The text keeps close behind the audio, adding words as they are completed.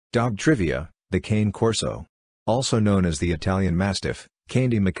Dog trivia: the Cane Corso. Also known as the Italian Mastiff, Cane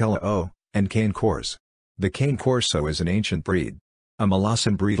di Michela and Cane Corso. The Cane Corso is an ancient breed. A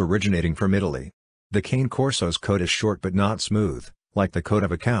Molossan breed originating from Italy. The Cane Corso's coat is short but not smooth, like the coat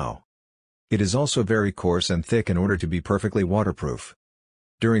of a cow. It is also very coarse and thick in order to be perfectly waterproof.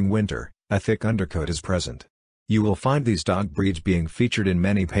 During winter, a thick undercoat is present. You will find these dog breeds being featured in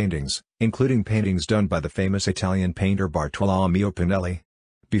many paintings, including paintings done by the famous Italian painter Bartolomeo Pinelli.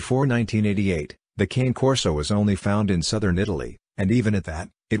 Before 1988, the Cane Corso was only found in southern Italy, and even at that,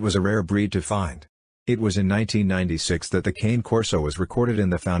 it was a rare breed to find. It was in 1996 that the Cane Corso was recorded in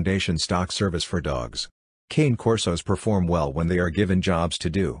the Foundation Stock Service for Dogs. Cane Corsos perform well when they are given jobs to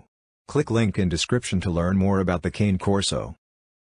do. Click link in description to learn more about the Cane Corso.